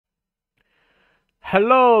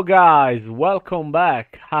Hello guys, welcome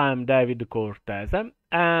back. I'm David Cortese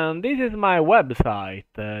and this is my website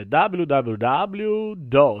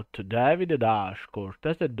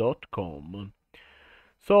www.david-cortese.com.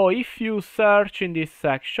 So if you search in this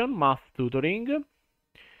section math tutoring,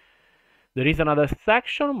 there is another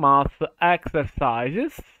section math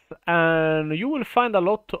exercises and you will find a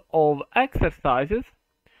lot of exercises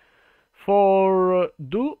for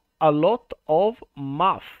do a lot of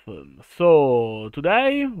math. So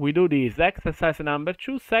today we do this exercise number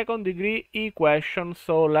 2, second degree equation.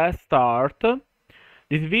 So let's start.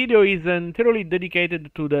 This video is entirely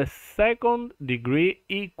dedicated to the second degree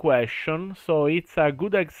equation. So it's a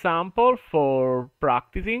good example for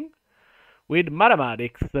practicing with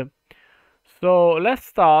mathematics. So let's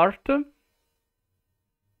start.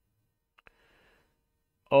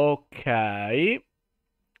 Okay.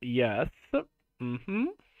 Yes.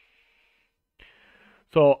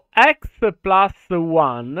 So x plus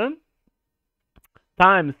 1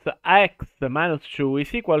 times x minus 2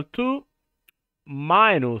 is equal to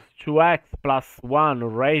minus 2x plus 1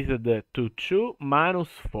 raised to 2 minus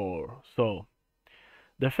 4. So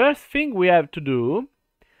the first thing we have to do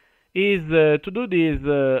is to do this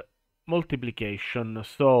multiplication.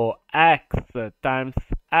 So x times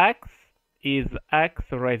x is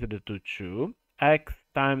x raised to 2. X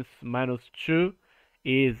times minus 2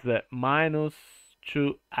 is minus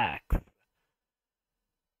 2x.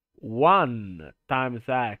 1 times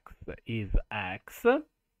x is x.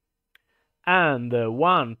 And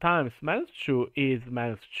 1 times minus 2 is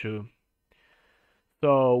minus 2.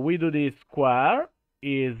 So we do this square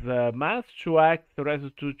is minus 2x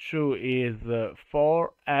raised to 2 is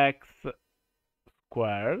 4x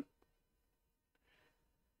squared.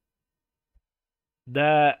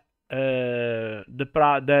 The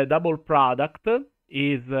double product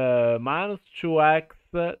is minus 2x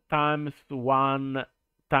times 1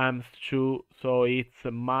 times 2, so it's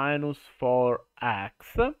minus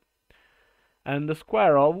 4x, and the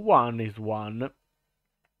square of 1 is 1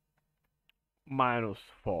 minus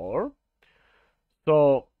 4,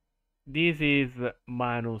 so this is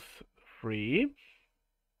minus 3,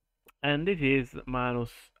 and this is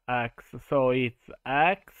minus x, so it's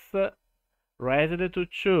x raised to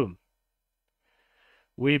 2.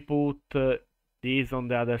 We put this on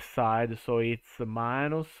the other side, so it's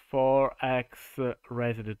minus 4x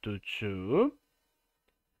raised to 2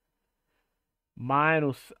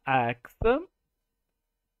 minus x.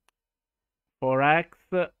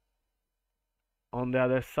 4x on the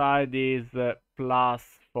other side is plus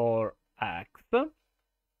 4x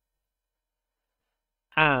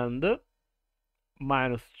and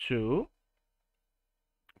minus 2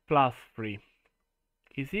 plus 3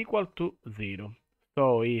 is equal to 0.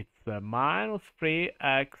 So it's minus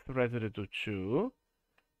 3x raised to 2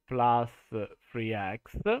 plus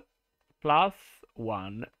 3x plus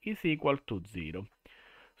 1 is equal to 0.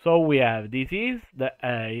 So we have this is the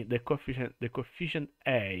a, the coefficient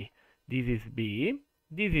a, this is b,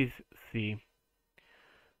 this is c.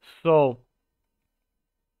 So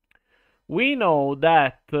we know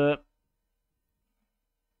that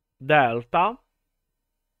delta,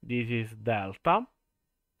 this is delta,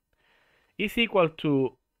 is equal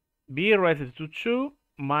to b raised to 2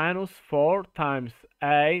 minus 4 times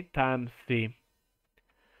a times c.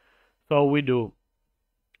 So we do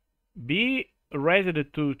b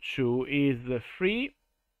raised to 2 is 3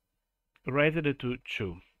 raised to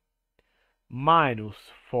 2 minus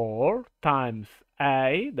 4 times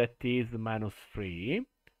a, that is minus 3,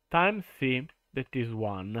 times c, that is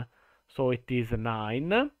 1. So it is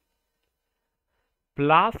 9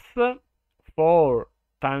 plus 4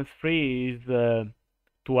 times 3 is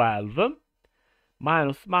 12,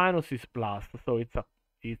 minus minus is plus, so it's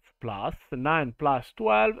plus. 9 plus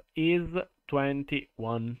 12 is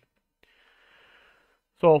 21.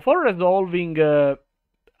 So for resolving a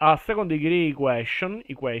second degree equation,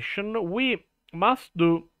 we must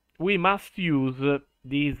use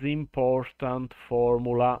this important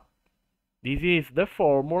formula. This is the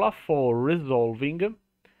formula for resolving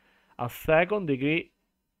a second degree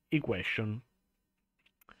equation.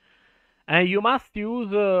 And you must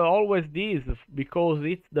use always this because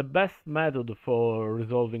it's the best method for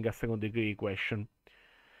resolving a second degree equation.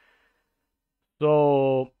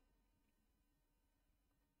 So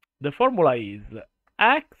the formula is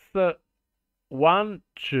x1,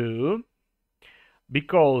 2,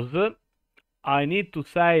 because I need to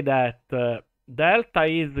say that delta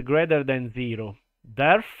is greater than 0.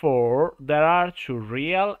 Therefore, there are two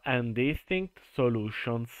real and distinct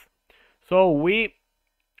solutions. So we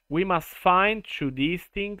must find two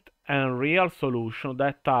distinct and real solutions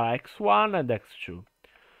that are x1 and x2.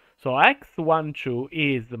 So x12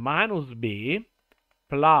 is minus b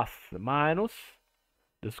plus minus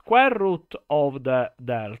the square root of the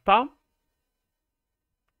delta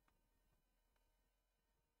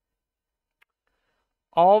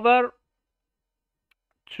over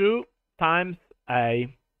 2 times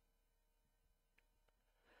a.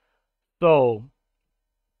 So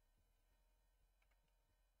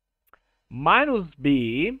minus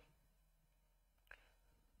b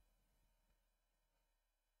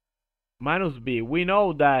we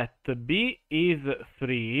know that b is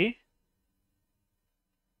 3,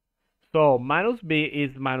 so minus b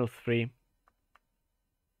is minus 3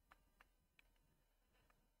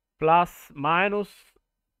 plus minus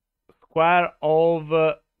square of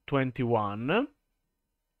 21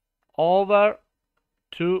 over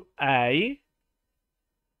 2a,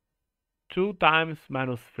 2 times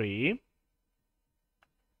minus 3,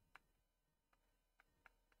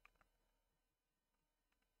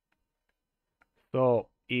 so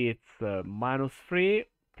it's minus 3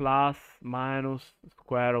 plus minus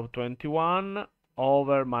square of 21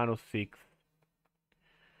 over minus 6.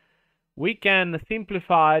 We can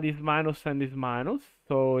simplify this minus and this minus,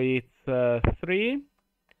 so it's 3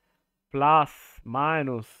 plus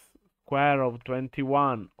minus square of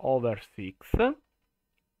 21 over 6.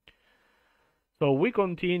 So we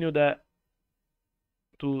continue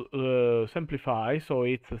to simplify, so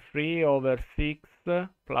it's 3 over 6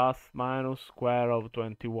 plus minus square of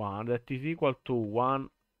 21, that is equal to 1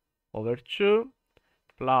 over 2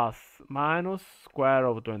 plus minus square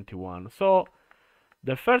of 21. So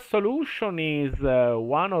the first solution is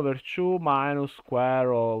 1 over 2 minus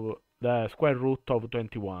square of the square root of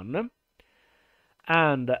 21,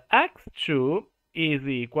 and x2 is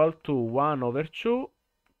equal to 1 over 2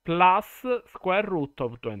 plus square root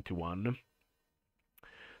of 21.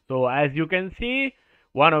 So as you can see,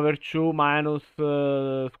 1 over 2 minus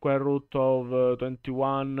square root of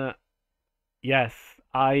 21. Yes,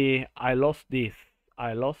 I lost this.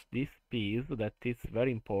 I lost this piece. That is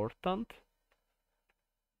very important.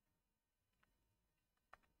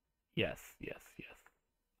 Yes.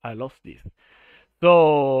 I lost this.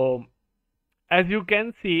 So as you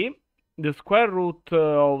can see, the square root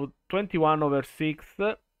of 21 over 6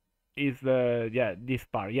 is this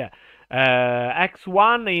part.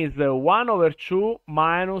 X1 is 1 over 2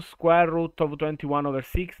 minus square root of 21 over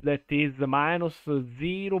 6, that is minus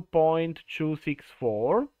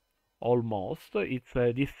 0.264, almost. It's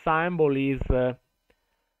this symbol is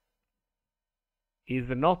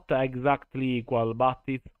not exactly equal, but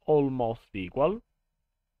it's almost equal.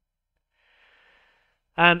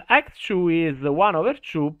 And x2 is 1 over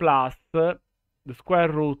 2 plus the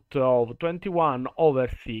square root of 21 over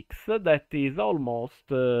 6, that is almost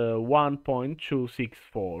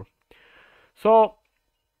 1.264. So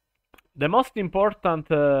the most important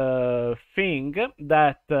thing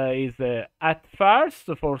that is at first,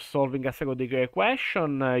 for solving a second degree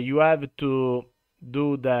equation, you have to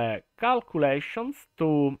do the calculations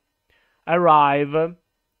to arrive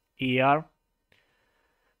here.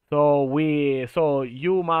 So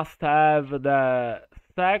you must have the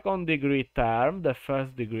second degree term, the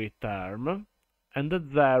first degree term, and the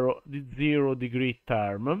zero degree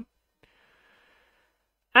term,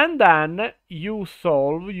 and then you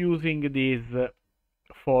solve using this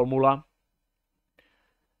formula.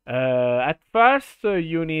 At first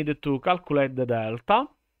you need to calculate the delta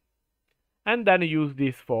and then use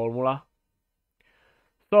this formula.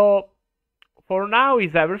 So for now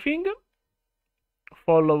is everything.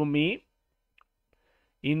 Follow me.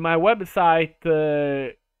 In my website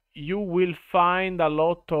you will find a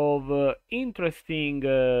lot of interesting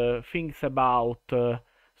things about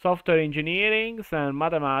software engineering and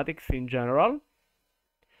mathematics in general.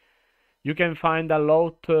 You can find a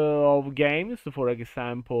lot of games, for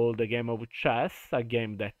example, the game of chess, a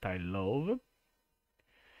game that I love.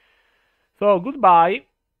 So goodbye,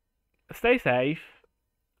 stay safe,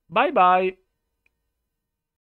 bye bye.